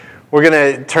We're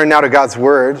going to turn now to God's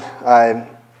Word. I'm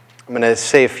going to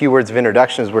say a few words of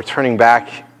introduction as we're turning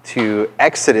back to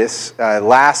Exodus.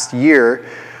 Last year,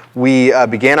 we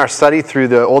began our study through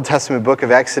the Old Testament book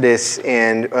of Exodus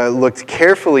and looked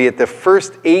carefully at the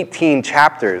first 18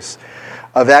 chapters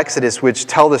of Exodus, which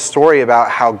tell the story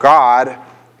about how God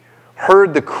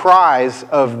heard the cries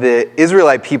of the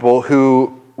Israelite people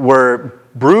who were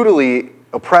brutally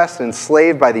oppressed and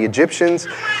enslaved by the Egyptians,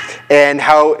 and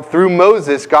how through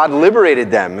Moses God liberated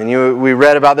them. And we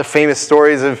read about the famous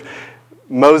stories of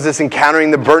Moses encountering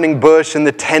the burning bush and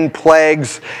the 10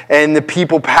 plagues and the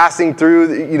people passing through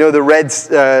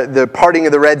the parting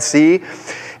of the Red Sea.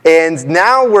 And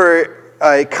now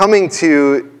we're coming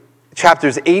to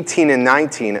chapters 18 and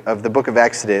 19 of the book of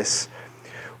Exodus,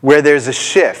 where there's a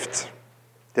shift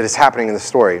that is happening in the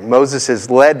story. Moses has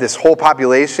led this whole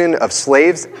population of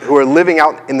slaves who are living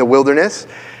out in the wilderness.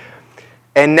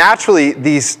 And naturally,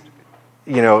 these,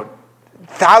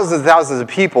 thousands and thousands of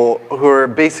people who are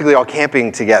basically all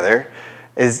camping together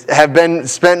have been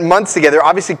spent months together.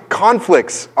 Obviously,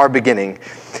 conflicts are beginning.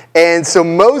 And so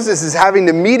Moses is having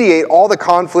to mediate all the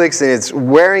conflicts, and it's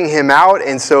wearing him out.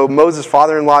 And so Moses'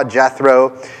 father-in-law,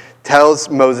 Jethro, tells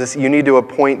Moses, you need to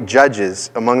appoint judges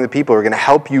among the people who are going to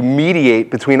help you mediate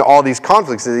between all these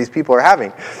conflicts that these people are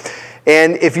having.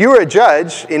 And if you were a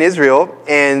judge in Israel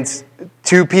and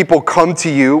two people come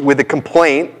to you with a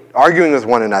complaint, arguing with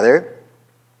one another,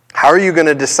 how are you going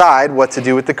to decide what to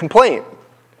do with the complaint?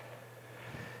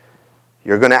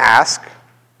 You're going to ask,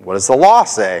 what does the law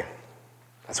say?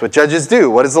 That's what judges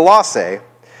do. What does the law say?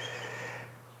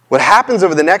 What happens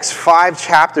over the next 5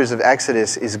 chapters of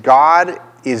Exodus is God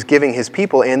is giving his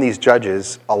people and these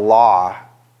judges a law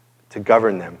to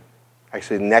govern them.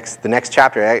 Actually, the next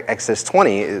chapter, Exodus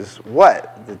 20, is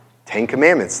what? The 10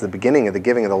 Commandments, the beginning of the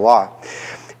giving of the law.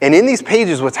 And in these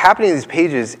pages, what's happening in these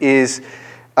pages is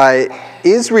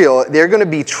Israel, they're going to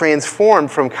be transformed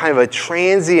from kind of a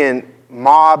transient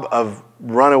mob of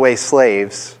runaway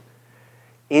slaves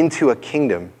into a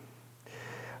kingdom.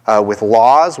 With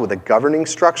laws, with a governing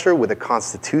structure, with a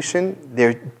constitution.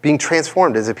 They're being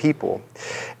transformed as a people.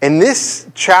 And this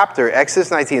chapter,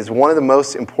 Exodus 19, is one of the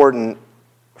most important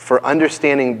for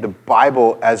understanding the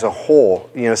Bible as a whole.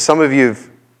 Some of you have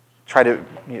tried to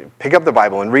pick up the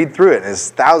Bible and read through it.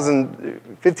 It's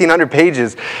 1,500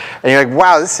 pages. And you're like,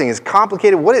 wow, this thing is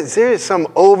complicated. There is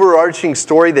some overarching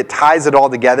story that ties it all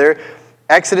together.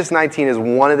 Exodus 19 is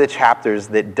one of the chapters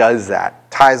that does that,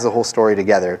 ties the whole story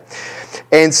together.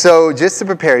 And so just to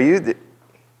prepare you,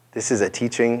 this is a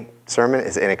teaching sermon,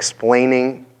 it's an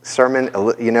explaining sermon.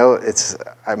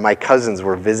 My cousins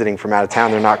were visiting from out of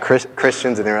town. They're not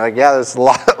Christians, and they were like, yeah, there's a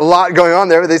lot going on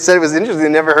there. But they said it was interesting. They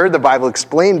never heard the Bible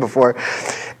explained before.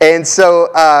 And so,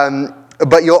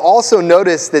 but you'll also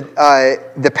notice that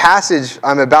the passage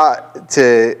I'm about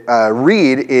to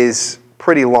read is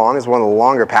pretty long. It's one of the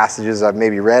longer passages I've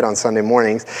maybe read on Sunday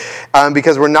mornings,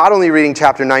 because we're not only reading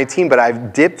chapter 19, but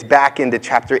I've dipped back into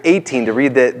chapter 18 to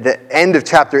read the end of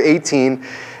chapter 18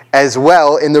 as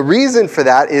well. And the reason for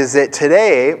that is that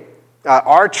today,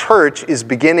 our church is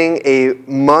beginning a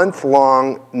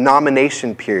month-long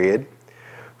nomination period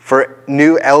for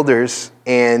new elders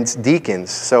and deacons.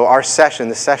 So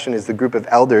this session is the group of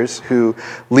elders who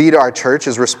lead our church,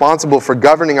 is responsible for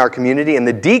governing our community, and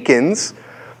the deacons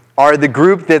are the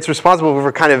group that's responsible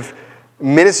for kind of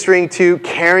ministering to,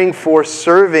 caring for,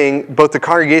 serving both the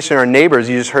congregation and our neighbors.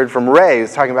 You just heard from Ray,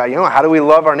 who's talking about, how do we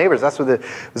love our neighbors? That's what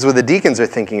the deacons are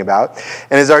thinking about.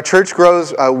 And as our church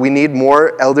grows, we need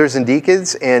more elders and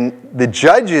deacons. And the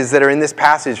judges that are in this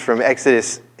passage from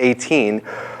Exodus 18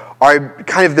 are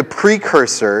kind of the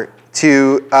precursor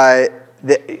to,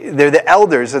 they're the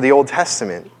elders of the Old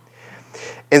Testament.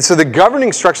 And so the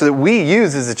governing structure that we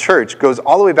use as a church goes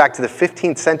all the way back to the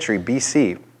 15th century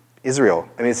BC, Israel.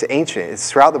 I mean, it's ancient.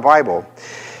 It's throughout the Bible.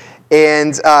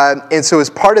 And so as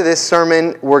part of this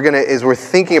sermon, as we're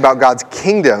thinking about God's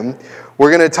kingdom, we're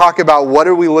going to talk about what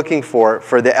are we looking for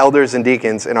the elders and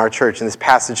deacons in our church. And this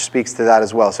passage speaks to that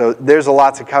as well. So there's a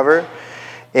lot to cover.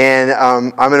 And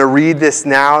I'm going to read this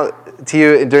now to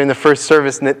you. During the first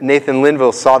service, Nathan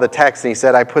Linville saw the text and he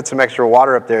said, I put some extra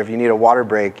water up there if you need a water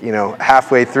break,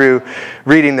 halfway through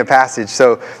reading the passage.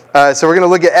 So we're going to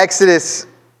look at Exodus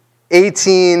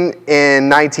 18 and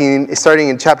 19, starting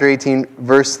in chapter 18,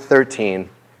 verse 13.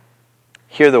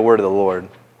 Hear the word of the Lord.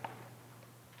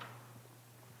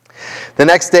 The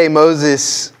next day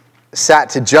Moses sat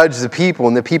to judge the people,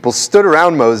 and the people stood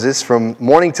around Moses from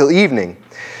morning till evening.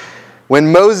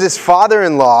 When Moses'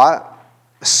 father-in-law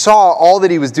saw all that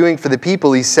he was doing for the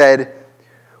people, he said,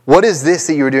 What is this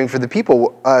that you are doing for the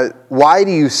people? Why do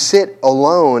you sit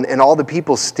alone and all the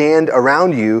people stand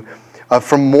around you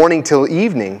from morning till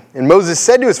evening? And Moses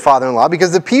said to his father-in-law,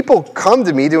 because the people come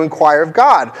to me to inquire of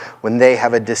God. When they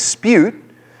have a dispute,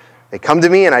 they come to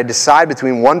me and I decide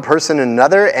between one person and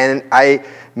another, and I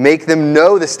make them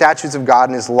know the statutes of God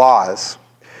and his laws.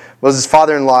 Moses'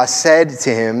 father-in-law said to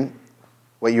him,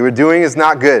 what you are doing is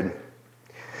not good.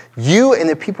 You and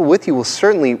the people with you will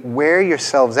certainly wear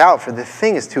yourselves out, for the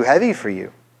thing is too heavy for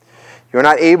you. You are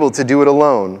not able to do it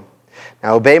alone.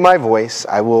 Now obey my voice.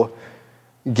 I will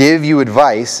give you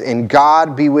advice, and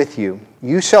God be with you.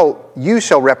 You shall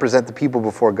represent the people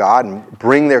before God and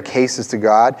bring their cases to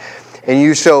God, and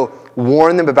you shall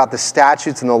warn them about the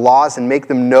statutes and the laws and make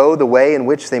them know the way in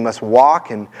which they must walk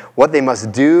and what they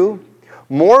must do.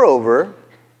 Moreover,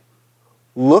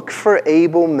 look for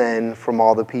able men from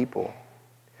all the people,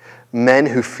 men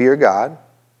who fear God,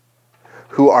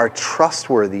 who are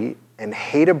trustworthy and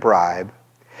hate a bribe,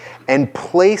 and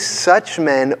place such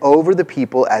men over the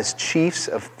people as chiefs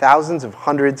of thousands, of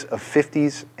hundreds, of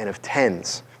fifties, and of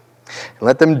tens. And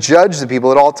let them judge the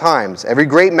people at all times. Every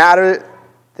great matter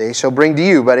they shall bring to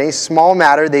you, but any small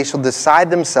matter they shall decide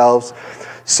themselves,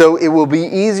 so it will be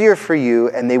easier for you,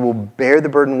 and they will bear the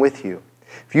burden with you.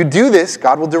 If you do this,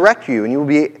 God will direct you, and you will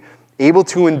be able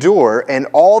to endure, and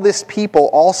all this people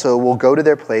also will go to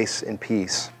their place in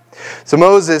peace. So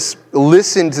Moses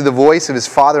listened to the voice of his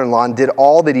father-in-law and did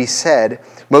all that he said.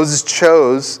 Moses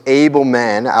chose able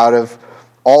men out of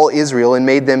all Israel and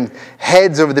made them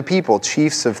heads over the people,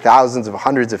 chiefs of thousands, of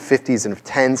hundreds, of fifties, and of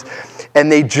tens.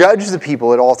 And they judged the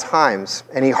people at all times.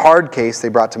 Any hard case they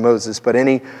brought to Moses, but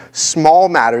any small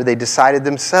matter they decided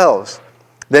themselves.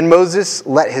 Then Moses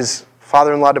let his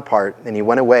father-in-law depart, and he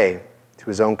went away to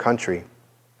his own country.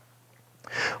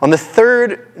 On the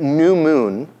third new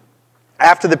moon,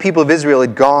 after the people of Israel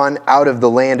had gone out of the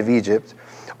land of Egypt,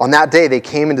 on that day they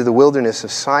came into the wilderness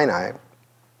of Sinai.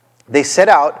 They set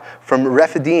out from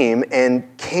Rephidim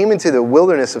and came into the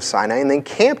wilderness of Sinai and then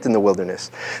camped in the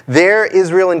wilderness. There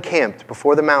Israel encamped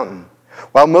before the mountain,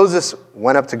 while Moses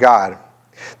went up to God.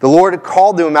 The Lord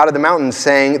called to him out of the mountain,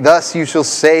 saying, "Thus you shall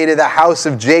say to the house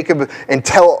of Jacob and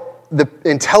tell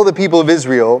the people of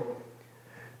Israel,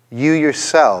 you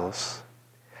yourselves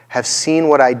have seen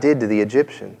what I did to the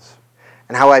Egyptians,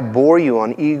 and how I bore you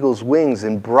on eagle's wings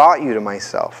and brought you to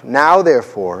myself. Now,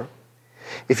 therefore,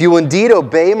 if you will indeed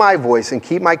obey my voice and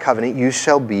keep my covenant, you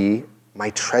shall be my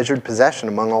treasured possession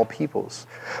among all peoples.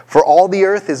 For all the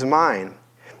earth is mine,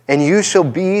 and you shall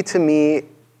be to me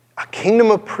a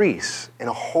kingdom of priests and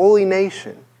a holy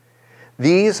nation.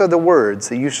 These are the words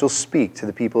that you shall speak to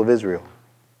the people of Israel."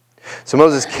 So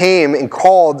Moses came and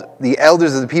called the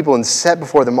elders of the people and set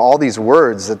before them all these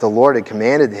words that the Lord had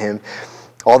commanded him.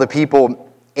 All the people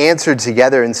answered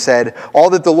together and said,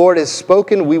 "All that the Lord has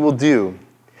spoken, we will do."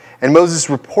 And Moses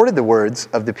reported the words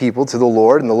of the people to the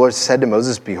Lord, and the Lord said to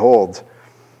Moses, "Behold,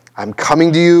 I'm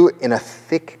coming to you in a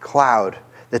thick cloud,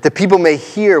 that the people may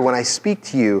hear when I speak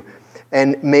to you,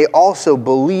 and may also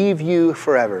believe you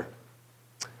forever."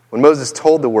 When Moses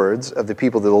told the words of the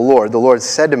people to the Lord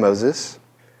said to Moses,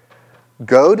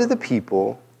 "Go to the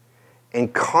people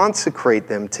and consecrate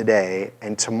them today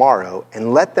and tomorrow,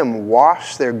 and let them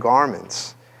wash their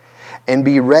garments, and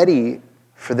be ready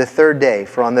for the third day.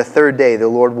 For on the third day the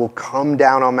Lord will come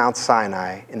down on Mount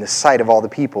Sinai in the sight of all the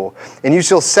people. And you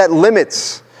shall set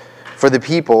limits for the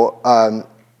people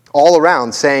all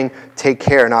around, saying, take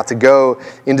care not to go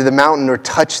into the mountain or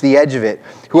touch the edge of it.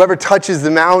 Whoever touches the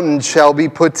mountain shall be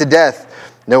put to death.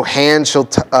 No hand shall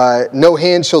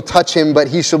touch him, but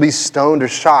he shall be stoned or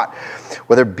shot.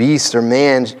 Whether beast or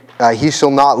man, he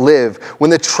shall not live. When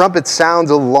the trumpet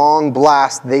sounds a long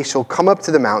blast, they shall come up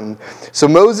to the mountain." So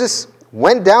Moses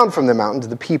went down from the mountain to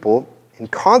the people and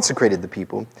consecrated the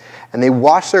people, and they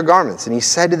washed their garments. And he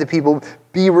said to the people,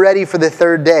 "Be ready for the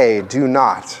third day. Do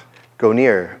not go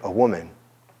near a woman."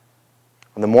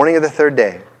 On the morning of the third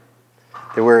day,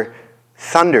 there were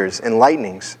thunders and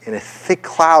lightnings and a thick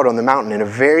cloud on the mountain and a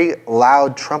very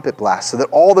loud trumpet blast, so that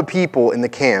all the people in the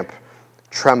camp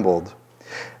trembled.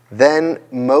 Then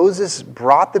Moses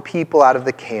brought the people out of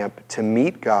the camp to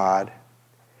meet God,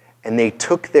 and they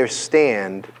took their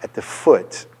stand at the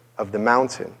foot of the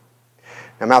mountain.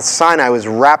 Now Mount Sinai was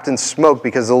wrapped in smoke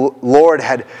because the Lord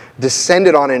had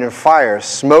descended on it in fire.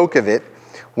 Smoke of it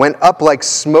went up like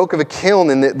smoke of a kiln,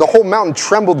 and the whole mountain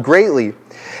trembled greatly.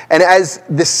 And as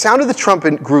the sound of the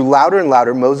trumpet grew louder and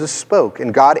louder, Moses spoke,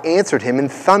 and God answered him in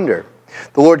thunder.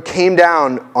 The Lord came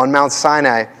down on Mount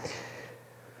Sinai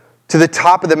to the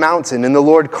top of the mountain, and the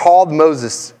Lord called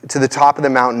Moses to the top of the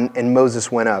mountain, and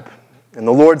Moses went up. And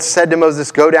the Lord said to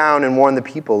Moses, "Go down and warn the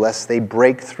people, lest they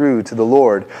break through to the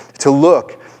Lord to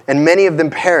look, and many of them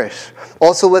perish.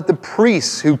 Also let the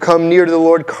priests who come near to the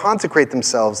Lord consecrate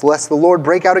themselves, lest the Lord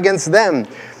break out against them."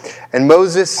 And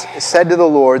Moses said to the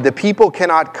Lord, "The people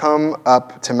cannot come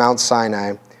up to Mount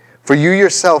Sinai, for you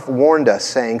yourself warned us,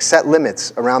 saying, 'Set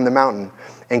limits around the mountain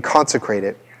and consecrate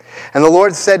it.' And the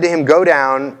Lord said to him, 'Go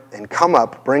down and come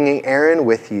up, bringing Aaron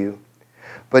with you.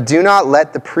 But do not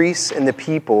let the priests and the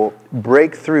people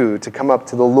break through to come up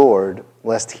to the Lord,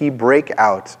 lest he break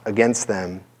out against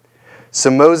them.' So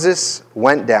Moses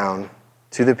went down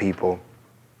to the people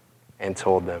and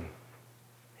told them."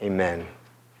 Amen.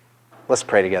 Let's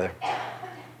pray together.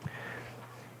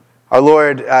 Our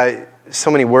Lord,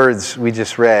 so many words we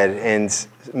just read, and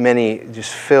many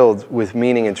just filled with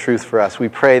meaning and truth for us. We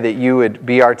pray that you would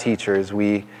be our teachers.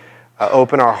 We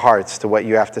open our hearts to what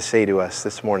you have to say to us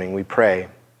this morning. We pray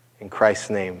in Christ's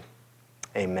name.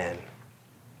 Amen.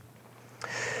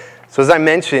 So as I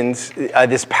mentioned,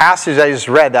 this passage I just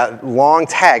read, that long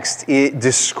text, it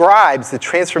describes the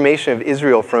transformation of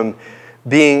Israel from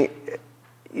being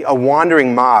a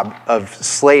wandering mob of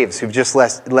slaves who've just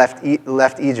left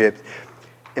Egypt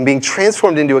and being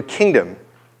transformed into a kingdom.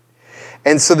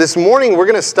 And so this morning we're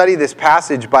going to study this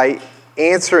passage by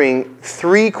answering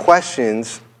 3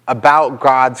 questions about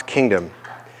God's kingdom.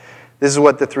 This is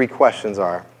what the 3 questions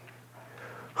are.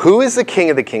 Who is the king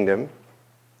of the kingdom?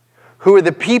 Who are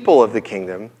the people of the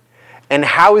kingdom? And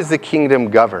how is the kingdom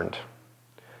governed?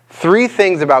 3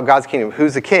 things about God's kingdom.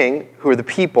 Who's the king? Who are the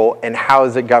people? And how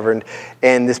is it governed?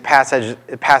 And this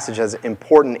passage has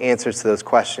important answers to those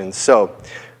questions. So,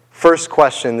 first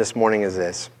question this morning is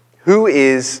this. Who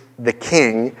is the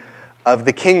king of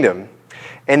the kingdom?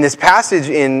 And this passage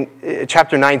in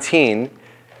chapter 19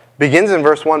 begins in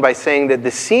verse 1 by saying that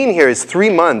the scene here is 3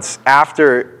 months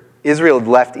after Israel had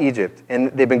left Egypt,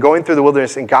 and they've been going through the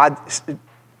wilderness, and God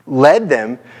led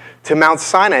them to Mount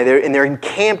Sinai, and they're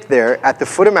encamped there at the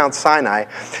foot of Mount Sinai.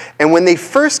 And when they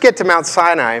first get to Mount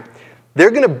Sinai,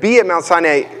 they're going to be at Mount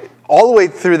Sinai all the way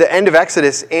through the end of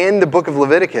Exodus and the book of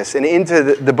Leviticus and into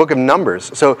the book of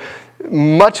Numbers. So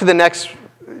much of the next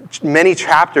many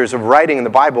chapters of writing in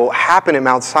the Bible happen at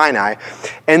Mount Sinai,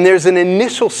 and there's an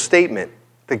initial statement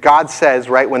that God says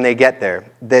right when they get there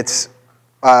that's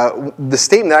the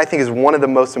statement that I think is one of the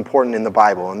most important in the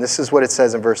Bible. And this is what it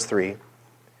says in verse 3.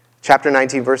 Chapter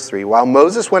 19, verse 3. While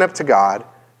Moses went up to God,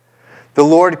 the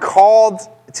Lord called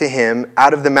to him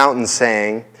out of the mountain,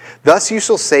 saying, "Thus you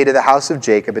shall say to the house of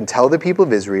Jacob and tell the people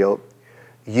of Israel,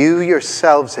 you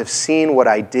yourselves have seen what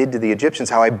I did to the Egyptians,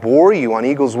 how I bore you on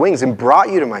eagle's wings and brought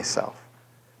you to myself.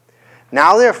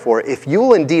 Now therefore, if you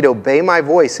will indeed obey my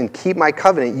voice and keep my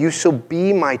covenant, you shall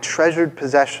be my treasured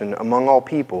possession among all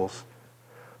peoples.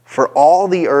 For all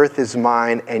the earth is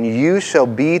mine, and you shall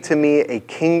be to me a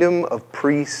kingdom of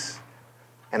priests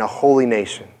and a holy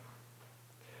nation."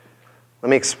 Let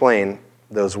me explain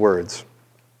those words.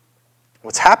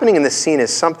 What's happening in this scene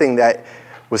is something that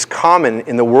was common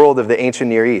in the world of the ancient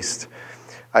Near East.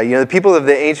 The people of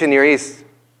the ancient Near East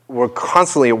were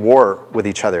constantly at war with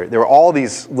each other. There were all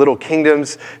these little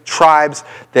kingdoms, tribes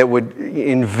that would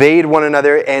invade one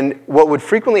another, and what would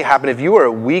frequently happen if you were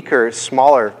a weaker,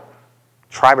 smaller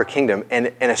tribe or kingdom, and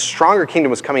a stronger kingdom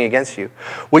was coming against you,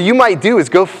 what you might do is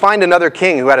go find another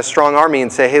king who had a strong army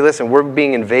and say, "Hey, listen, we're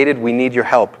being invaded. We need your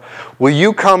help. Will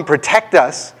you come protect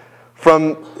us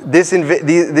from these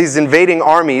invading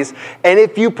armies? And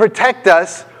if you protect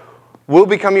us, we'll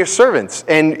become your servants,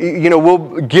 and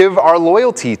we'll give our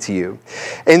loyalty to you."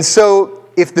 And so,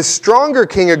 if the stronger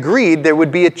king agreed, there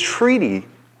would be a treaty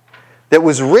that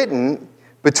was written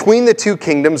between the 2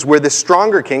 kingdoms, where the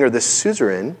stronger king, or the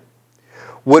suzerain,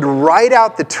 would write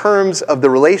out the terms of the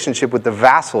relationship with the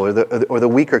vassal or the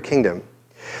weaker kingdom.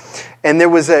 And there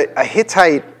was a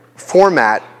Hittite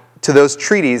format to those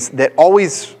treaties that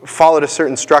always followed a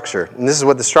certain structure. And this is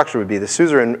what the structure would be. The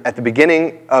suzerain, at the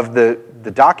beginning of the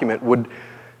document, would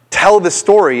tell the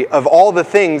story of all the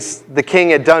things the king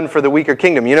had done for the weaker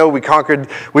kingdom.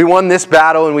 We won this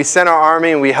battle, and we sent our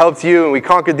army, and we helped you, and we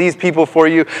conquered these people for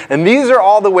you. And these are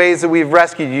all the ways that we've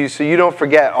rescued you, so you don't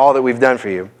forget all that we've done for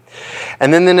you.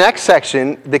 And then the next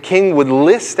section, the king would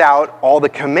list out all the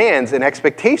commands and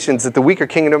expectations that the weaker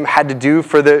kingdom had to do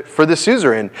for the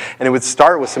suzerain. And it would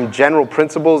start with some general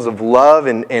principles of love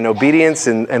and obedience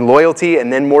and loyalty,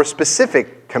 and then more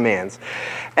specific commands.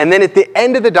 And then at the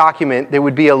end of the document, there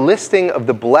would be a listing of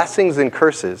the blessings and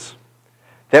curses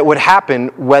that would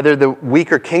happen whether the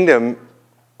weaker kingdom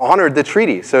honored the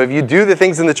treaty. So if you do the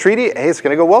things in the treaty, hey, it's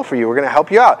going to go well for you. We're going to help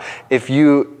you out. If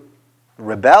you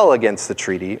rebel against the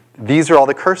treaty, these are all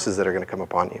the curses that are going to come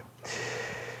upon you.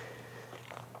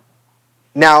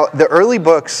 Now, the early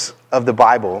books of the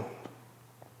Bible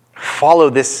follow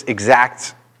this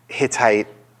exact Hittite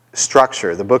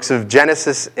structure. The books of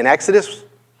Genesis and Exodus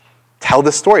tell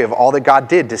the story of all that God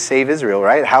did to save Israel,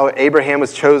 right? How Abraham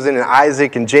was chosen, and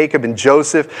Isaac and Jacob and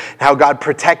Joseph, and how God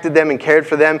protected them and cared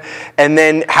for them, and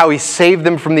then how he saved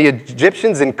them from the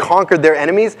Egyptians and conquered their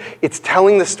enemies. It's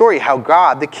telling the story how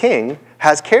God, the king,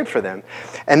 has cared for them.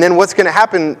 And then what's going to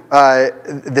happen,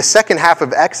 the second half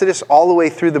of Exodus all the way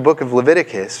through the book of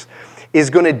Leviticus, is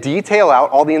going to detail out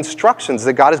all the instructions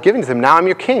that God is giving to them. Now I'm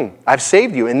your king. I've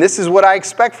saved you, and this is what I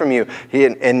expect from you.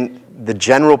 And the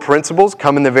general principles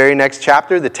come in the very next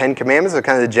chapter. The 10 Commandments are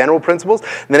kind of the general principles.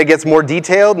 And then it gets more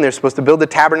detailed, and they're supposed to build the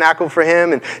tabernacle for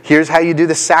him. And here's how you do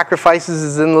the sacrifices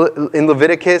is in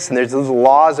Leviticus. And there's those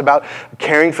laws about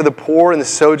caring for the poor and the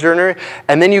sojourner.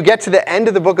 And then you get to the end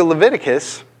of the book of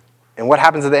Leviticus. And what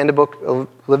happens at the end of the book of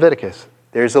Leviticus?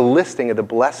 There's a listing of the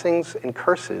blessings and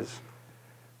curses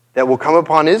that will come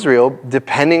upon Israel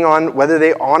depending on whether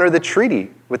they honor the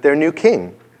treaty with their new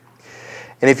king.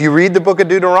 And if you read the book of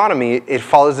Deuteronomy, it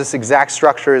follows this exact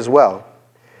structure as well.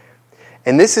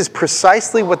 And this is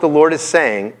precisely what the Lord is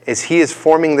saying as he is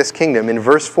forming this kingdom in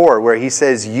verse 4, where he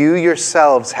says, "You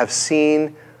yourselves have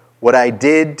seen what I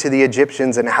did to the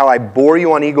Egyptians and how I bore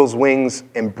you on eagle's wings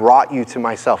and brought you to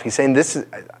myself." He's saying, this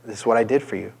is what I did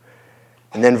for you.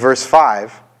 And then verse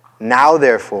 5, "Now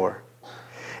therefore,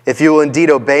 if you will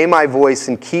indeed obey my voice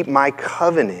and keep my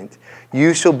covenant,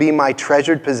 you shall be my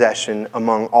treasured possession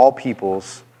among all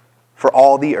peoples, for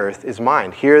all the earth is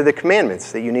mine." Here are the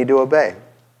commandments that you need to obey.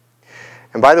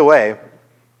 And by the way,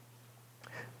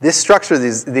 this structure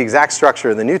is the exact structure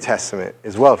of the New Testament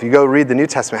as well. If you go read the New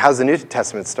Testament, how does the New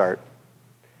Testament start?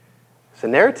 It's a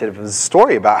narrative, it's a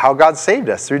story about how God saved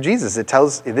us through Jesus. It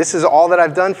tells, this is all that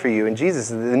I've done for you. And Jesus,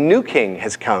 the new king,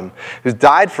 has come, who's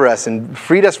died for us and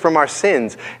freed us from our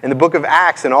sins. In the book of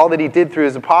Acts and all that he did through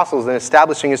his apostles and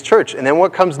establishing his church. And then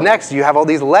what comes next? You have all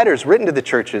these letters written to the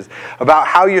churches about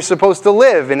how you're supposed to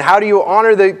live and how do you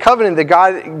honor the covenant that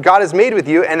God has made with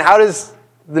you, and how does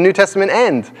the New Testament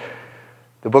end?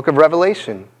 The book of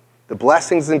Revelation. The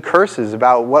blessings and curses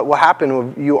about what will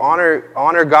happen when you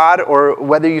honor God or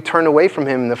whether you turn away from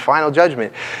him in the final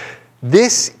judgment.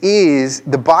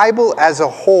 The Bible as a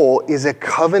whole is a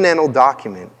covenantal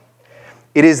document.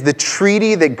 It is the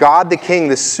treaty that God the King,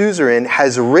 the suzerain,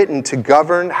 has written to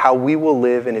govern how we will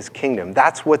live in his kingdom.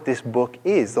 That's what this book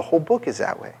is. The whole book is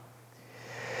that way.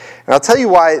 And I'll tell you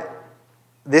why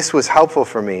this was helpful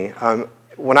for me.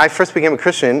 When I first became a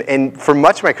Christian, and for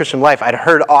much of my Christian life, I'd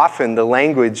heard often the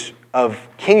language of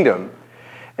kingdom.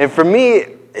 And for me,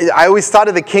 I always thought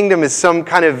of the kingdom as some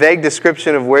kind of vague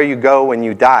description of where you go when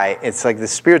you die. It's like the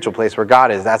spiritual place where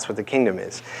God is. That's what the kingdom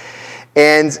is.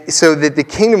 And so that the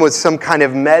kingdom was some kind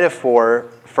of metaphor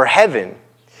for heaven.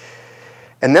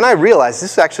 And then I realized,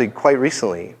 this is actually quite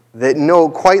recently, that no,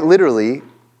 quite literally,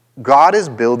 God is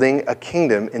building a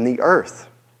kingdom in the earth.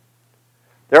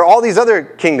 There are all these other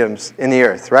kingdoms in the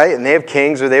earth, right? And they have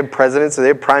kings, or they have presidents, or they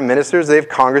have prime ministers, they have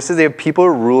congresses, they have people who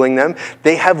are ruling them.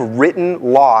 They have written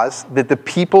laws that the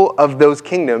people of those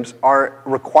kingdoms are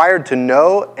required to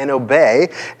know and obey,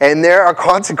 and there are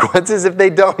consequences if they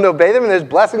don't obey them, and there's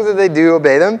blessings if they do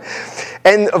obey them.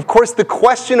 And of course, the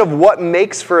question of what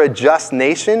makes for a just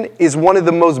nation is one of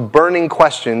the most burning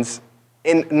questions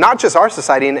in not just our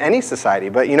society, in any society.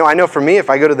 But I know for me, if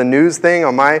I go to the news thing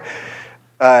on my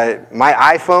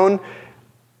iPhone,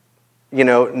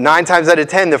 9 times out of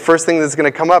 10, the first thing that's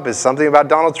going to come up is something about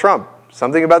Donald Trump,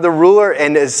 something about the ruler,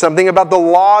 and something about the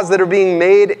laws that are being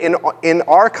made in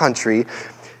our country.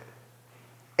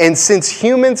 And since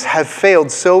humans have failed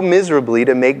so miserably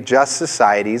to make just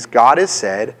societies, God has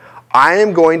said, I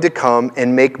am going to come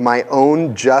and make my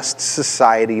own just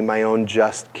society, my own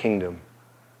just kingdom.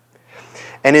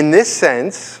 And in this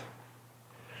sense,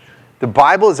 the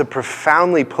Bible is a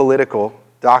profoundly political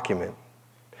document.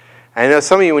 And I know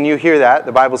some of you, when you hear that,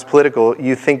 the Bible's political,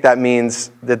 you think that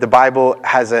means that the Bible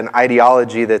has an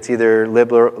ideology that's either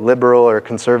liberal or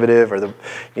conservative,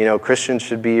 or Christians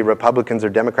should be Republicans or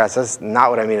Democrats. That's not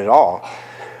what I mean at all.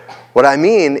 What I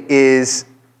mean is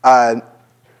that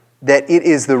it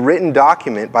is the written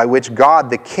document by which God,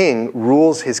 the King,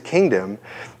 rules his kingdom.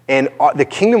 And the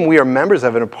kingdom we are members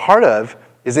of and a part of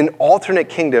is an alternate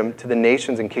kingdom to the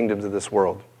nations and kingdoms of this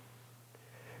world.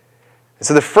 And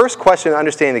so the first question in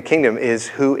understanding the kingdom is,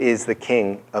 who is the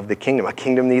king of the kingdom? A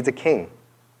kingdom needs a king.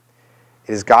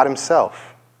 It is God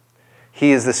himself.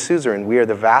 He is the suzerain. We are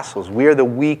the vassals. We are the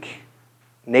weak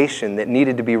nation that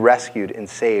needed to be rescued and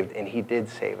saved, and he did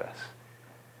save us.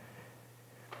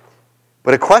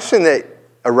 But a question that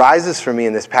arises for me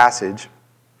in this passage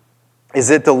is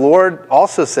that the Lord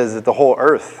also says that the whole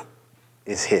earth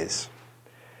is his.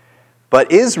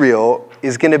 But Israel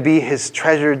is going to be his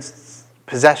treasured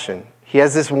possession. He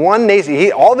has this one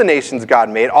nation. All the nations God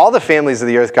made, all the families of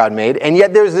the earth God made, and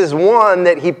yet there's this one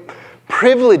that he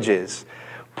privileges,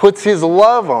 puts his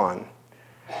love on.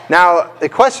 Now, the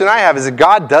question I have is if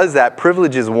God does that,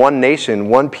 privileges one nation,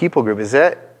 one people group, is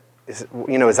that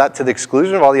to the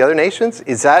exclusion of all the other nations?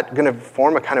 Is that going to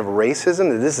form a kind of racism,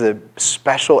 that this is a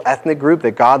special ethnic group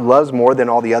that God loves more than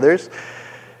all the others?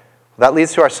 That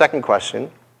leads to our second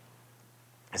question.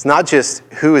 It's not just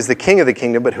who is the king of the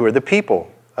kingdom, but who are the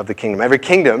people of the kingdom. Every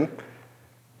kingdom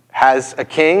has a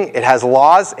king, it has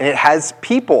laws, and it has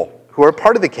people who are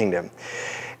part of the kingdom.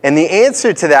 And the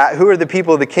answer to that, who are the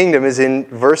people of the kingdom, is in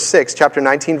verse 6, chapter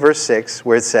 19, verse 6,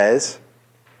 where it says,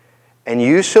 "And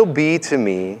you shall be to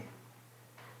me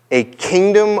a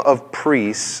kingdom of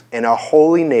priests and a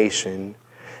holy nation.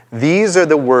 These are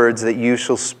the words that you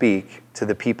shall speak to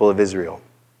the people of Israel."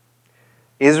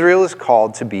 Israel is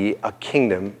called to be a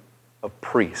kingdom of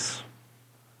priests.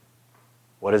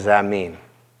 What does that mean?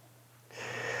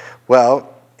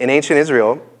 Well, in ancient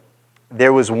Israel,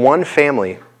 there was one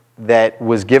family that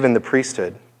was given the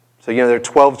priesthood. So, there are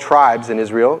 12 tribes in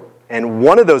Israel, and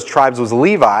one of those tribes was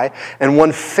Levi, and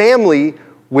one family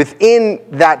within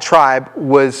that tribe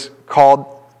was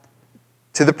called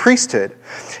to the priesthood.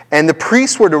 And the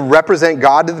priests were to represent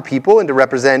God to the people and to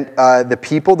represent the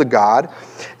people to God.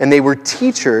 And they were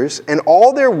teachers, and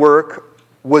all their work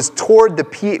was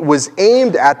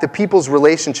aimed at the people's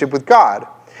relationship with God.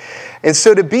 And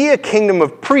so to be a kingdom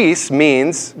of priests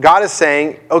means God is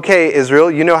saying, okay,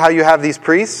 Israel, you know how you have these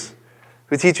priests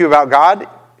who teach you about God?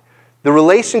 The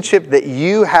relationship that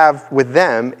you have with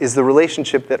them is the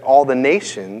relationship that all the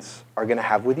nations are going to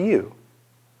have with you.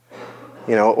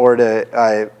 Or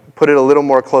to put it a little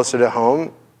more closer to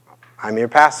home, I'm your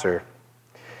pastor.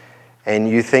 And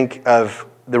you think of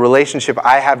the relationship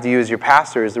I have to you as your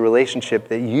pastor is the relationship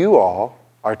that you all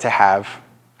are to have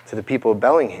to the people of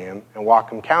Bellingham and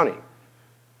Whatcom County.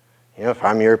 If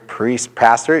I'm your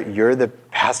pastor, you're the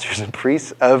pastors and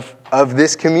priests of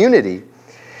this community.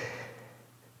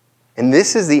 And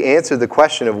this is the answer to the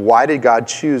question of why did God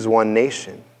choose one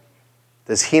nation?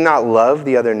 Does he not love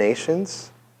the other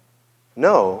nations?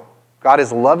 No, God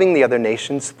is loving the other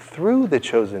nations through the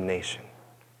chosen nation.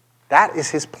 That is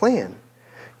his plan.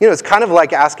 It's kind of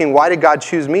like asking, why did God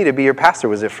choose me to be your pastor?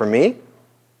 Was it for me?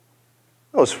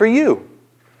 No, it was for you.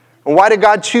 And why did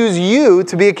God choose you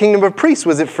to be a kingdom of priests?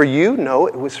 Was it for you? No,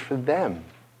 it was for them.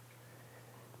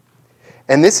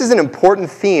 And this is an important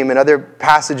theme in other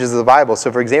passages of the Bible.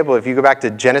 So, for example, if you go back to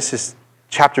Genesis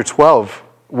chapter 12,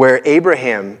 where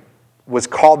Abraham was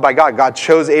called by God. God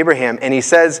chose Abraham, and he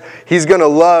says he's going to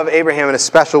love Abraham in a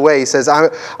special way. He says,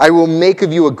 I will make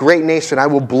of you a great nation. I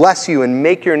will bless you and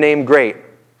make your name great.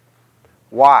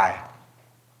 Why?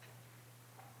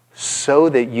 So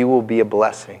that you will be a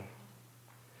blessing.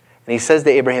 And he says to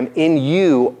Abraham, in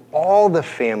you, all the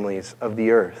families of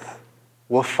the earth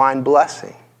will find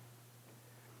blessing.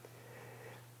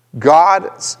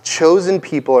 God's chosen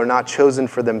people are not chosen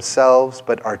for themselves,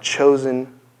 but are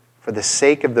chosen for the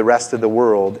sake of the rest of the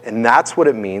world, and that's what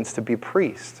it means to be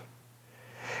priest.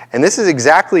 And this is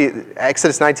exactly,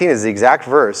 Exodus 19 is the exact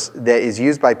verse that is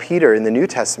used by Peter in the New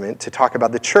Testament to talk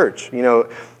about the church.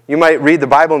 You might read the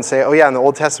Bible and say, oh yeah, in the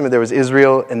Old Testament there was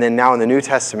Israel, and then now in the New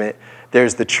Testament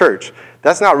there's the church.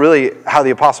 That's not really how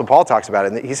the Apostle Paul talks about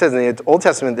it. He says in the Old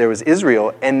Testament there was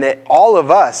Israel, and that all of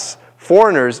us,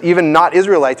 foreigners, even not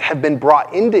Israelites, have been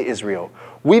brought into Israel.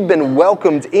 We've been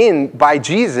welcomed in by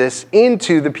Jesus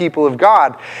into the people of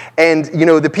God. And,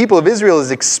 the people of Israel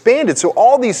is expanded. So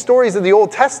all these stories of the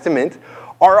Old Testament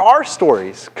are our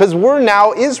stories because we're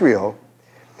now Israel.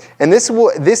 And this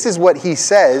is what he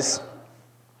says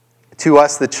to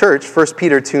us, the church. 1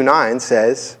 Peter 2:9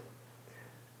 says,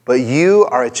 but you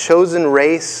are a chosen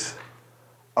race,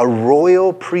 a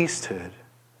royal priesthood,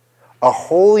 a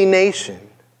holy nation,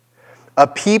 a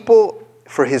people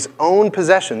for his own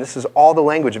possession. This is all the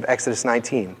language of Exodus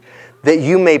 19. That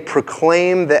you may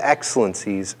proclaim the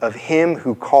excellencies of him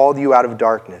who called you out of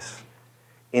darkness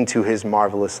into his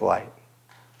marvelous light.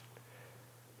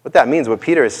 What that means, what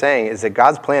Peter is saying, is that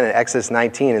God's plan in Exodus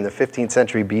 19 in the 15th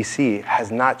century BC has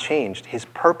not changed. His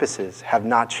purposes have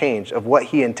not changed of what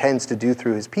he intends to do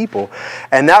through his people.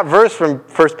 And that verse from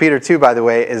 1 Peter 2, by the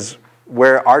way, is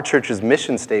where our church's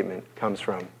mission statement comes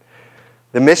from.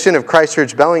 The mission of Christ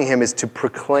Church Bellingham is to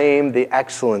proclaim the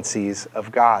excellencies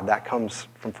of God. That comes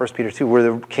from 1 Peter 2.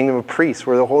 We're the kingdom of priests.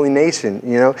 We're the holy nation.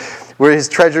 We're his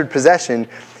treasured possession.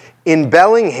 In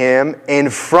Bellingham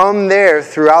and from there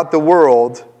throughout the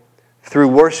world, through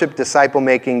worship,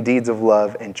 disciple-making, deeds of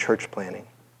love, and church planning.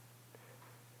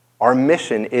 Our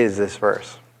mission is this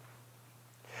verse.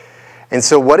 And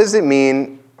so what does it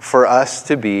mean for us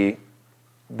to be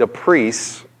the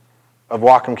priests of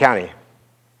Whatcom County?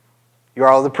 You're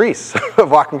all the priests of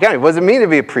Whatcom County. What does it mean to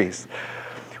be a priest?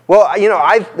 Well,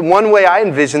 one way I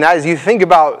envision that is you think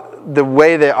about the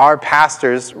way that our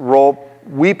pastors' role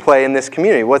we play in this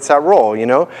community. What's that role,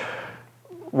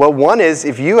 Well, one is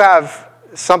if you have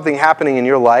something happening in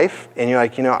your life and you're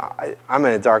like, I'm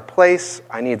in a dark place.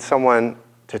 I need someone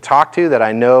to talk to that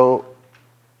I know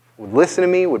would listen to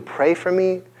me, would pray for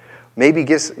me, maybe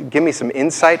give me some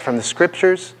insight from the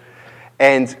scriptures,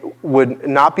 and would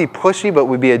not be pushy, but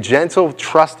would be a gentle,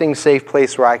 trusting, safe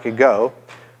place where I could go.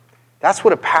 That's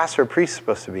what a pastor or priest is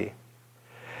supposed to be.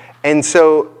 And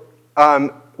so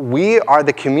we are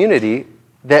the community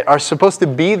that are supposed to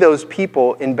be those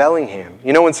people in Bellingham.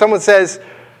 When someone says,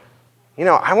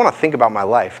 I want to think about my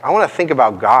life. I want to think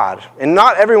about God. And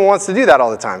not everyone wants to do that all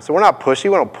the time. So we're not pushy.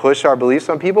 We don't push our beliefs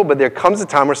on people. But there comes a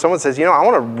time where someone says, I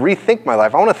want to rethink my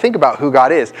life. I want to think about who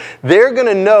God is. They're going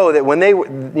to know that when they,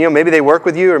 maybe they work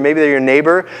with you or maybe they're your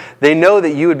neighbor, they know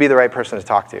that you would be the right person to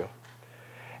talk to.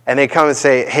 And they come and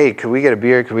say, hey, could we get a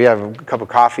beer? Could we have a cup of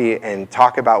coffee and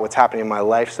talk about what's happening in my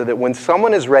life so that when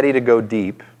someone is ready to go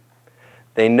deep,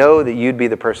 they know that you'd be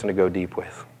the person to go deep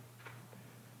with.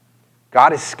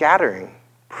 God is scattering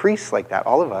priests like that,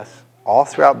 all of us, all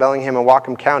throughout Bellingham and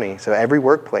Whatcom County. So every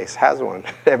workplace has one.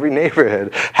 Every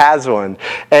neighborhood has one.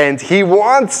 And he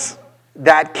wants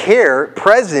that care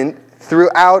present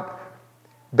throughout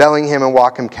Bellingham and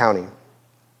Whatcom County.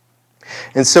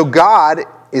 And so God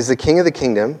is the king of the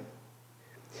kingdom,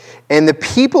 and the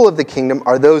people of the kingdom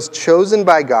are those chosen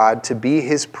by God to be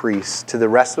his priests to the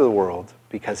rest of the world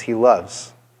because he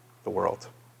loves the world.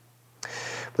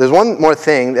 But there's one more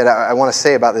thing that I want to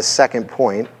say about this second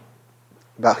point,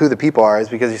 about who the people are, is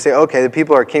because you say, okay, the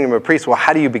people are a kingdom of priests. Well,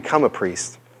 how do you become a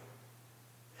priest?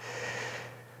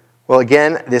 Well,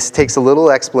 again, this takes a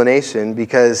little explanation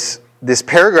because this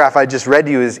paragraph I just read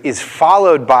to you is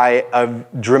followed by a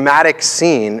dramatic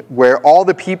scene where all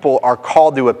the people are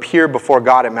called to appear before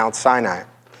God at Mount Sinai.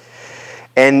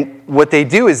 And what they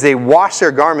do is they wash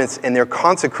their garments and they're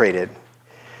consecrated.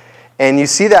 And you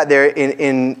see that there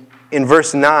in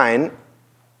verse 9,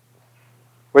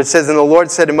 where it says, and the Lord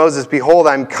said to Moses, behold,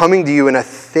 I'm coming to you in a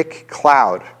thick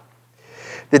cloud,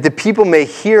 that the people may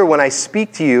hear when I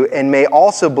speak to you and may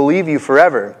also believe you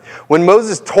forever. When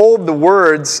Moses told the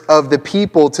words of the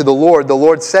people to the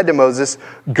Lord said to Moses,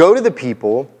 go to the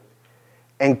people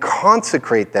and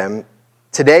consecrate them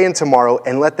today and tomorrow,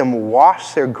 and let them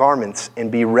wash their garments and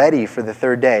be ready for the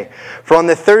third day. For on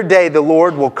the third day the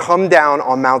Lord will come down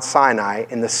on Mount Sinai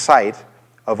in the sight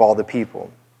of all the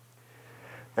people.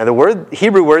 Now the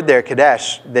Hebrew word there,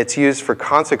 kadesh, that's used for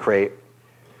consecrate,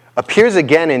 appears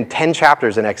again in 10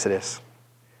 chapters in Exodus.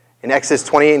 In Exodus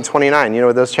 28 and 29, you know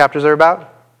what those chapters are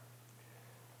about?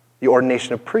 The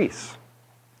ordination of priests.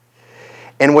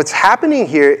 And what's happening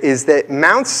here is that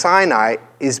Mount Sinai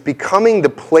is becoming the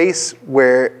place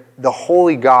where the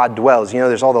holy God dwells.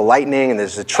 There's all the lightning and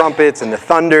there's the trumpets and the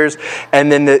thunders,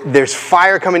 and then there's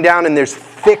fire coming down and there's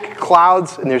thick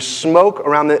clouds and there's smoke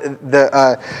around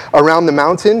the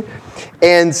mountain.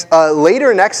 And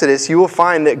later in Exodus, you will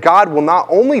find that God will not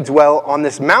only dwell on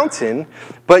this mountain,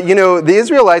 but the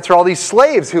Israelites are all these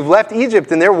slaves who've left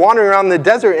Egypt and they're wandering around the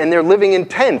desert and they're living in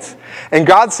tents. And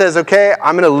God says, okay,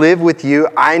 I'm going to live with you.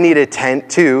 I need a tent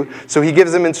too. So he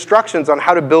gives them instructions on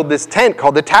how to build this tent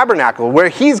called the tabernacle, where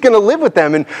he's going to live with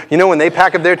them. And when they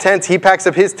pack up their tents, he packs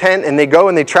up his tent, and they go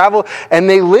and they travel and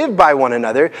they live by one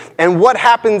another. And what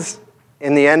happens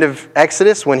in the end of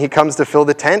Exodus, when he comes to fill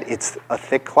the tent? It's a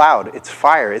thick cloud, it's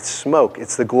fire, it's smoke,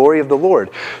 it's the glory of the Lord.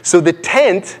 So the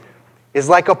tent is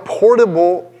like a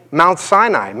portable Mount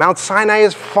Sinai. Mount Sinai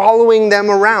is following them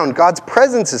around. God's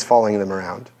presence is following them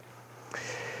around.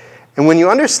 And when you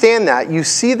understand that, you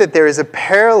see that there is a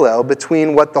parallel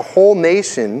between what the whole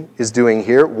nation is doing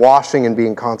here, washing and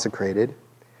being consecrated,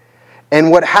 and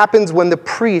what happens when the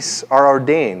priests are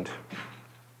ordained.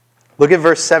 Look at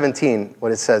verse 17,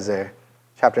 what it says there.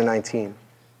 Chapter 19.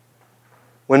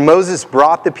 When Moses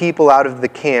brought the people out of the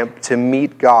camp to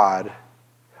meet God,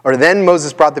 then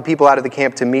Moses brought the people out of the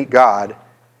camp to meet God,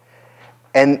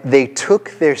 and they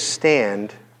took their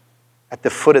stand at the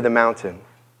foot of the mountain.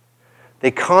 They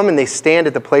come and they stand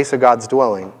at the place of God's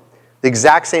dwelling. The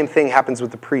exact same thing happens with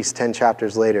the priests 10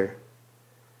 chapters later,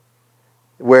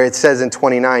 where it says in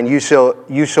 29, you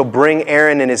shall bring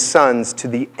Aaron and his sons to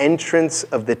the entrance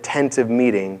of the tent of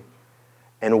meeting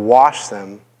and wash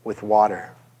them with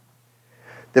water.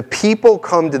 The people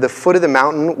come to the foot of the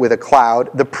mountain with a cloud.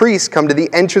 The priests come to the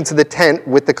entrance of the tent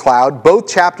with the cloud. Both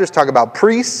chapters talk about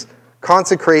priests,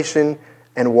 consecration,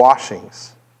 and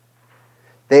washings.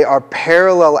 They are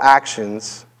parallel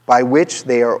actions by which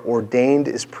they are ordained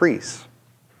as priests.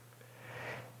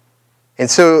 And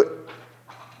so,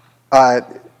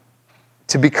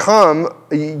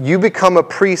 you become a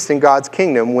priest in God's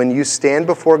kingdom when you stand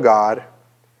before God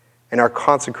and are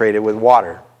consecrated with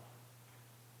water.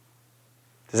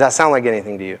 Does that sound like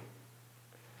anything to you?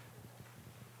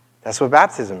 That's what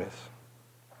baptism is.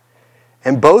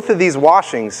 And both of these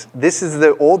washings, this is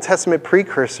the Old Testament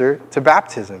precursor to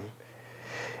baptism,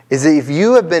 is that if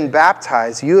you have been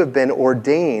baptized, you have been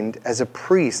ordained as a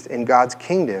priest in God's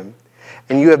kingdom,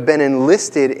 and you have been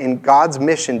enlisted in God's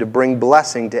mission to bring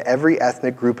blessing to every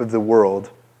ethnic group of the world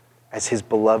as his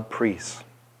beloved priests.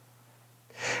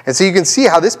 And so you can see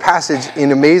how this passage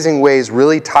in amazing ways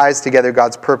really ties together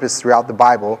God's purpose throughout the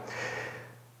Bible.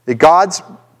 That God's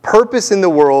purpose in the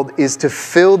world is to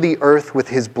fill the earth with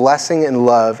his blessing and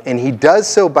love, and he does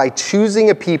so by choosing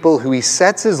a people who he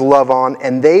sets his love on,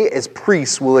 and they, as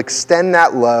priests, will extend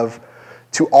that love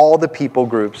to all the people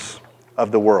groups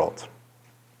of the world.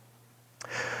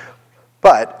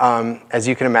 But, as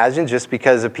you can imagine, just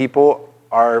because the people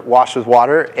are washed with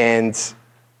water and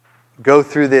go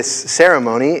through this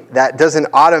ceremony, that doesn't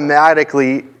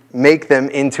automatically make them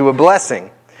into a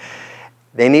blessing.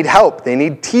 They need help. They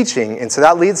need teaching. And so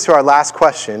that leads to our last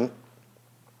question.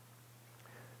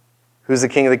 Who's the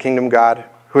king of the kingdom, God?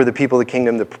 Who are the people of the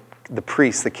kingdom, the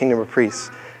priests, the kingdom of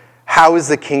priests? How is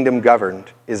the kingdom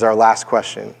governed is our last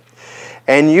question.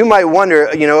 And you might wonder,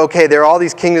 okay, there are all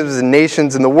these kingdoms and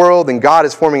nations in the world, and God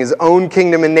is forming his own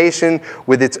kingdom and nation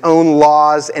with its own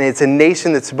laws, and it's a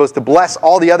nation that's supposed to bless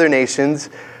all the other nations.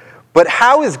 But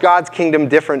how is God's kingdom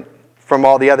different from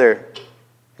all the other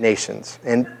nations?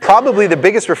 And probably the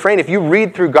biggest refrain, if you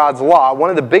read through God's law, one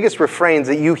of the biggest refrains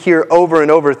that you hear over and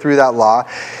over through that law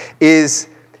is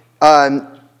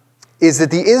that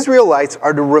the Israelites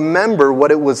are to remember what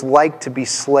it was like to be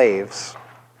slaves,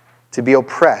 to be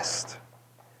oppressed,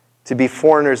 to be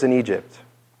foreigners in Egypt.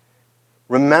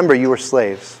 Remember you were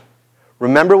slaves.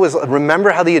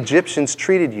 Remember how the Egyptians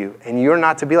treated you, and you're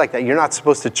not to be like that. You're not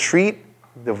supposed to treat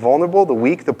the vulnerable, the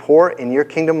weak, the poor in your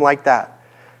kingdom like that.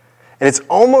 And it's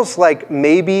almost like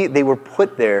maybe they were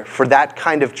put there for that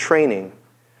kind of training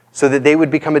so that they would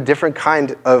become a different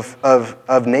kind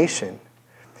of nation.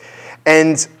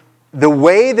 And the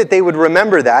way that they would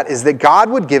remember that is that God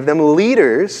would give them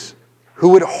leaders who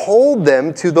would hold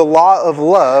them to the law of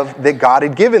love that God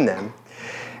had given them.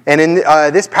 And in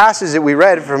this passage that we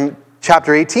read from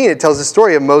chapter 18, it tells the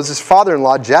story of Moses'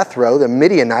 father-in-law, Jethro, the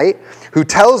Midianite, who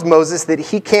tells Moses that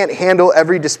he can't handle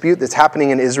every dispute that's happening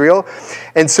in Israel.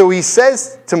 And so he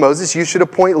says to Moses, you should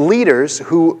appoint leaders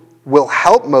who will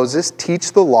help Moses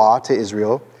teach the law to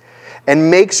Israel and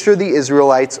make sure the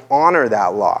Israelites honor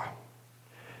that law.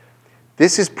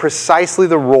 This is precisely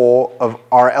the role of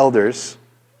our elders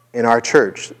in our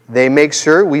church. They make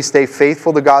sure we stay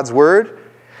faithful to God's word,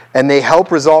 and they help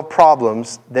resolve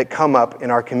problems that come up in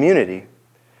our community.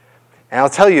 And I'll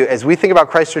tell you, as we think about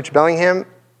Christ Church Bellingham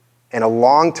and a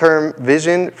long-term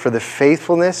vision for the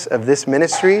faithfulness of this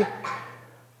ministry,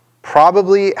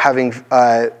 probably having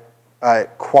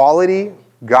quality,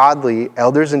 godly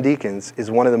elders and deacons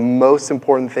is one of the most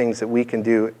important things that we can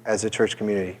do as a church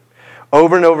community.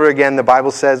 Over and over again, the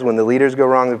Bible says when the leaders go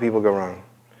wrong, the people go wrong.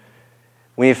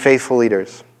 We need faithful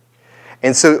leaders.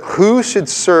 And so who should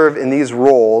serve in these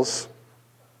roles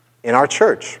in our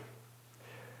church?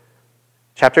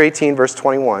 Chapter 18, verse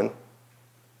 21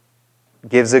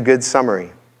 gives a good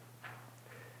summary.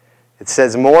 It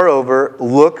says, moreover,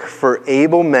 look for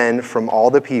able men from all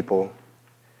the people,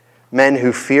 men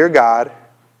who fear God,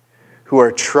 who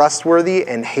are trustworthy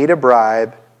and hate a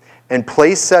bribe, and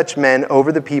place such men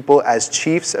over the people as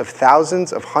chiefs of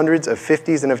thousands, of hundreds, of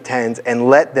fifties, and of tens, and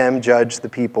let them judge the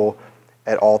people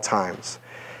at all times.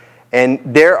 And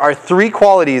there are three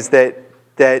qualities that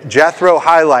Jethro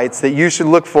highlights that you should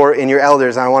look for in your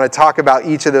elders, and I want to talk about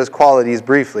each of those qualities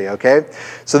briefly, okay?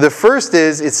 So the first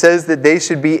is, it says that they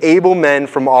should be able men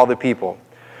from all the people,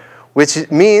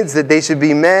 which means that they should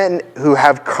be men who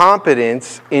have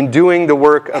competence in doing the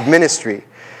work of ministry.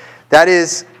 That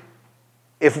is,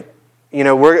 if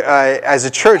we're as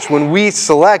a church, when we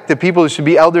select the people who should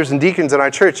be elders and deacons in our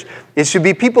church, it should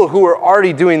be people who are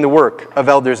already doing the work of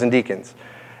elders and deacons.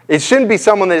 It shouldn't be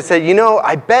someone that said,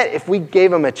 I bet if we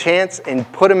gave them a chance and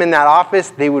put them in that office,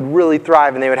 they would really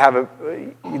thrive and they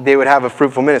would have a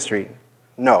fruitful ministry.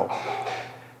 No.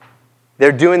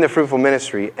 They're doing the fruitful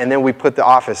ministry, and then we put the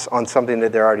office on something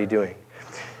that they're already doing.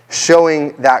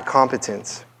 showing that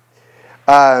competence.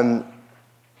 And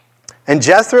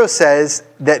Jethro says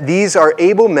that these are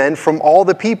able men from all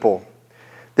the people.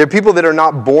 They're people that are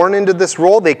not born into this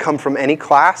role. They come from any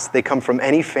class. They come from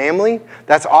any family.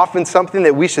 That's often something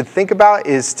that we should think about,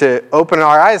 is to open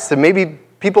our eyes to maybe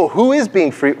people who is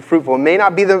being fruitful. It may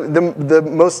not be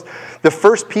the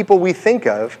first people we think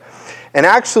of. And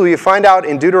actually, you find out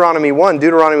in Deuteronomy 1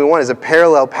 is a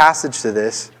parallel passage to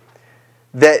this,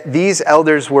 that these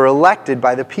elders were elected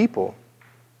by the people.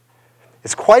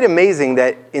 It's quite amazing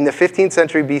that in the 15th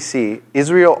century BC,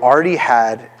 Israel already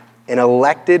had an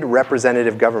elected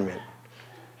representative government.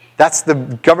 That's the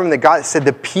government that God said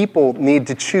the people need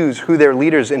to choose who their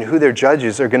leaders and who their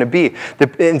judges are going to be.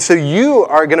 And so you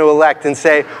are going to elect and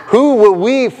say, who will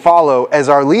we follow as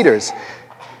our leaders?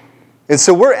 And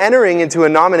so we're entering into a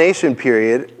nomination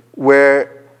period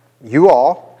where you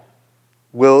all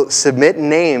will submit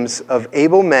names of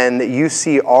able men that you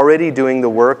see already doing the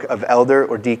work of elder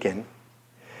or deacon.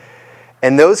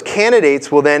 And those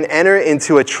candidates will then enter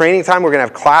into a training time. We're going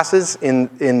to have classes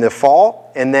in the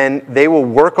fall, and then they will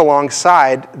work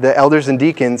alongside the elders and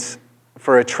deacons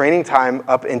for a training time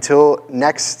up until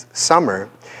next summer.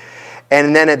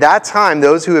 And then at that time,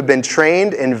 those who have been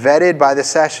trained and vetted by the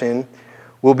session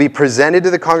will be presented to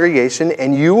the congregation,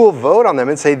 and you will vote on them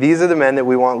and say, these are the men that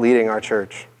we want leading our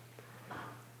church.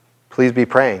 Please be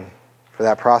praying for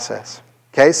that process.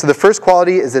 Okay, so the first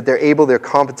quality is that they're able, they're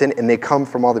competent, and they come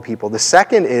from all the people. The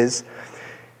second is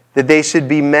that they should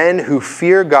be men who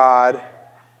fear God,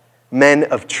 men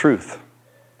of truth.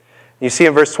 You see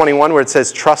in verse 21 where it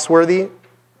says trustworthy,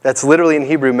 that's literally in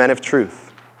Hebrew, men of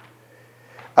truth.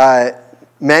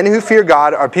 Men who fear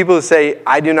God are people who say,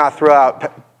 I do not throw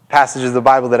out passages of the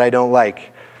Bible that I don't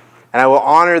like. And I will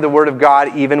honor the word of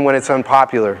God even when it's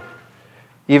unpopular.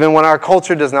 Even when our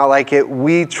culture does not like it,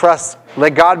 we trust,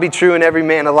 let God be true and every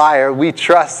man a liar. We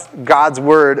trust God's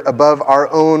word above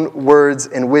our own words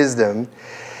and wisdom.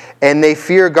 And they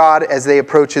fear God as they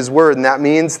approach his word. And that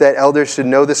means that elders should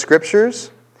know the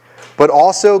scriptures, but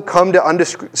also come to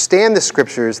understand the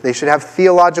scriptures. They should have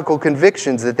theological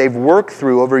convictions that they've worked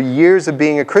through over years of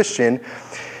being a Christian.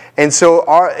 And so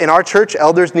in our church,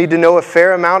 elders need to know a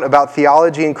fair amount about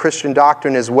theology and Christian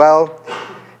doctrine as well.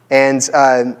 And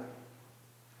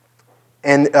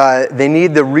they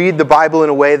need to read the Bible in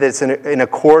a way that's in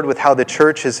accord with how the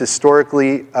church has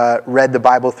historically read the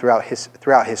Bible throughout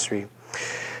history.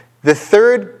 The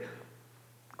third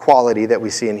quality that we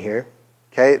see in here,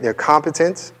 okay, they're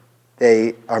competent,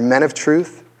 they are men of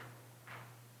truth,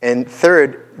 and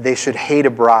third, they should hate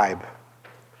a bribe.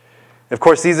 Of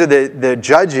course, these are the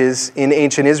judges in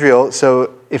ancient Israel,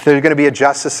 so if they're going to be a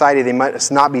just society, they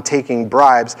must not be taking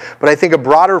bribes. But I think a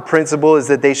broader principle is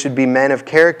that they should be men of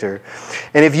character.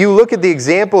 And if you look at the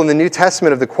example in the New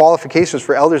Testament of the qualifications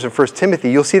for elders in 1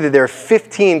 Timothy, you'll see that there are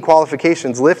 15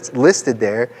 qualifications listed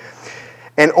there,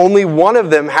 and only one of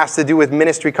them has to do with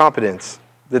ministry competence,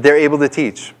 that they're able to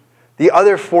teach. The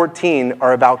other 14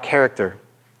 are about character.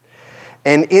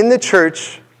 And in the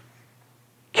church,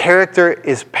 character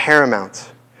is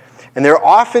paramount. And there are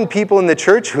often people in the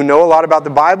church who know a lot about the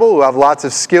Bible, who have lots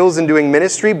of skills in doing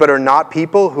ministry, but are not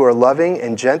people who are loving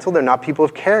and gentle. They're not people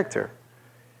of character.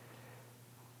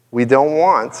 We don't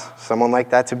want someone like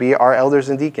that to be our elders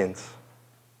and deacons.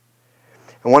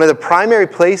 And one of the primary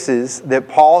places that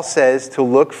Paul says to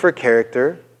look for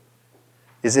character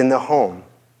is in the home.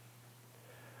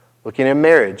 Looking at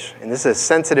marriage. And this is a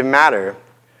sensitive matter.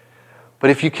 But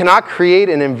if you cannot create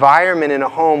an environment in a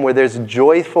home where there's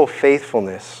joyful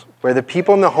faithfulness, where the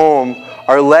people in the home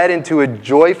are led into a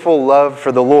joyful love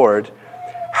for the Lord,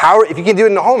 if you can do it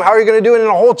in the home, how are you going to do it in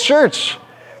a whole church?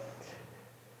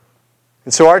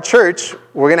 And so our church,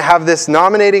 we're going to have this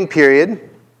nominating period,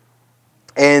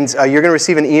 and you're going to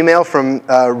receive an email from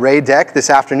Ray Deck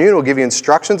this afternoon. We'll give you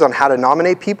instructions on how to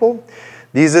nominate people.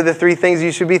 These are the three things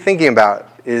you should be thinking about,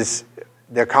 is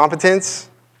their competence,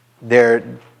 their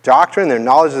doctrine, their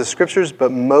knowledge of the scriptures,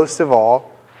 but most of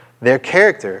all, their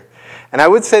character. And I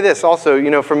would say this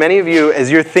also, for many of you,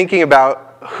 as you're thinking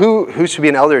about who should be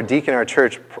an elder or deacon in our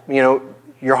church,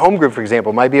 your home group, for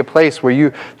example, might be a place where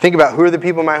you think about who are the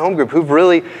people in my home group who've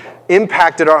really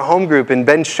impacted our home group and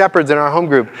been shepherds in our home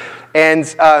group. And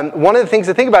one of the things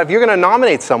to think about, if you're going to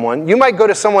nominate someone, you might go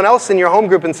to someone else in your home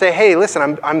group and say, hey,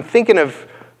 listen, I'm thinking of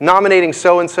nominating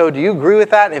so-and-so. Do you agree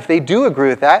with that? And if they do agree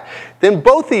with that, then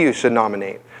both of you should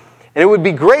nominate. And it would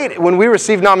be great when we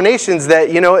receive nominations that,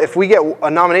 if we get a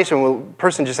nomination where a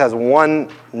person just has one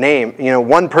name,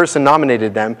 one person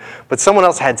nominated them, but someone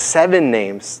else had 7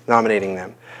 names nominating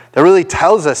them. That really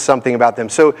tells us something about them.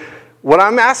 So what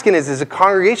I'm asking is, as a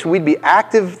congregation, we'd be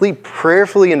actively,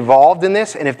 prayerfully involved in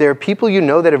this. And if there are people you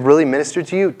know that have really ministered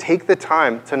to you, take the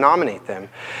time to nominate them.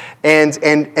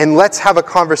 And let's have a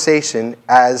conversation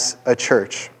as a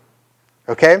church.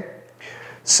 Okay?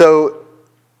 So,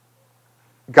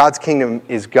 God's kingdom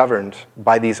is governed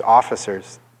by these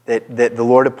officers that the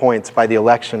Lord appoints by the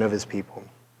election of his people.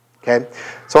 Okay?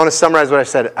 So I want to summarize what I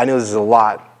said. I know this is a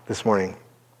lot this morning.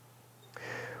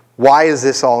 Why is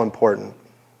this all important?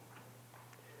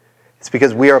 It's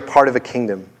because we are a part of a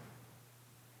kingdom.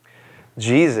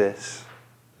 Jesus,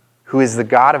 who is the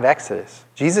God of Exodus,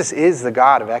 Jesus is the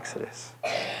God of Exodus,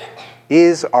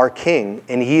 is our king,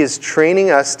 and he is training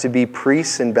us to be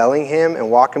priests in Bellingham and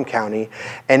Whatcom County,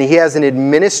 and he has an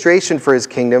administration for his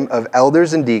kingdom of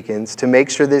elders and deacons to make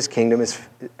sure this kingdom is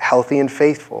healthy and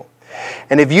faithful.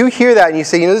 And if you hear that and you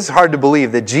say, this is hard to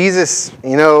believe, that Jesus,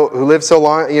 who lived so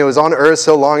long, was on earth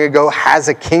so long ago, has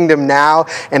a kingdom now,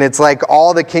 and it's like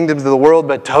all the kingdoms of the world,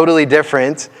 but totally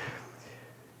different.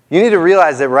 You need to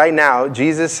realize that right now,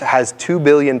 Jesus has 2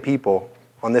 billion people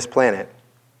on this planet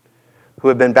who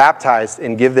have been baptized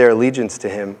and give their allegiance to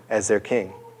him as their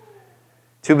king.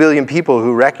 2 billion people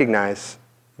who recognize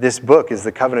this book is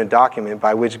the covenant document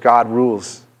by which God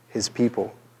rules his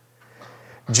people.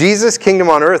 Jesus' kingdom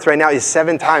on earth right now is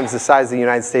 7 times the size of the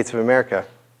United States of America.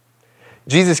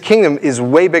 Jesus' kingdom is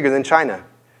way bigger than China.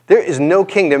 There is no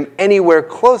kingdom anywhere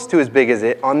close to as big as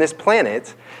it on this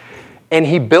planet. And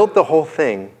he built the whole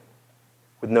thing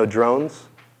with no drones,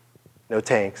 no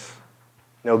tanks,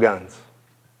 no guns.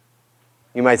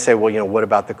 You might say, well, what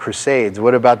about the Crusades?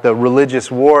 What about the religious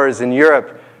wars in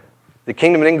Europe? The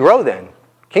kingdom didn't grow then.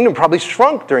 The kingdom probably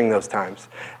shrunk during those times.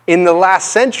 In the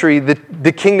last century,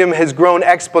 the kingdom has grown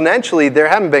exponentially. There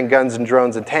haven't been guns and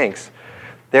drones and tanks.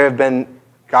 There have been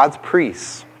God's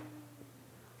priests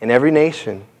in every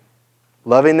nation,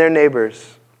 loving their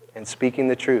neighbors and speaking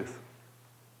the truth.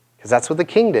 Because that's what the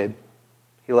king did.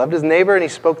 He loved his neighbor and he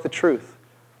spoke the truth.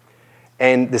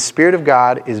 And the Spirit of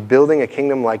God is building a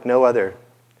kingdom like no other.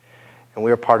 And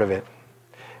we are part of it.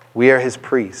 We are his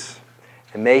priests.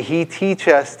 And may he teach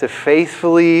us to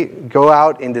faithfully go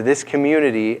out into this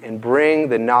community and bring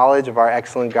the knowledge of our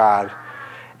excellent God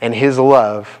and his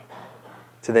love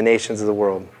to the nations of the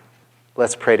world.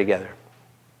 Let's pray together.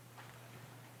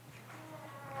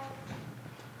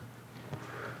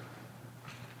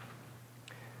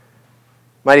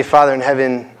 Mighty Father in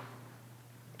heaven,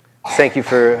 thank you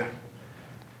for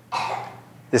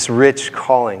this rich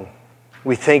calling.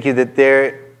 We thank you that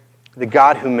the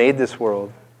God who made this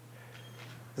world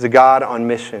is a God on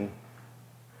mission,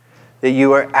 that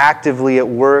you are actively at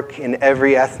work in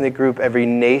every ethnic group, every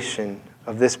nation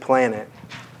of this planet.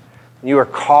 You are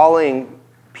calling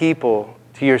people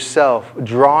to yourself,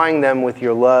 drawing them with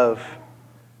your love.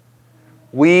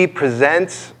 We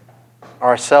present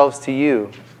ourselves to you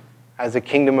as a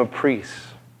kingdom of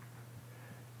priests.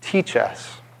 Teach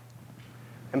us,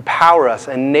 empower us,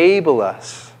 enable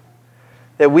us,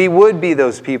 that we would be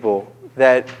those people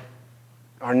that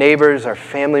our neighbors, our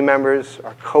family members,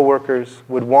 our coworkers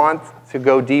would want to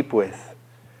go deep with,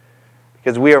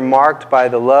 because we are marked by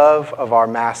the love of our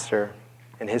Master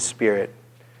and his Spirit.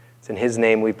 It's in his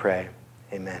name we pray.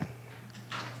 Amen.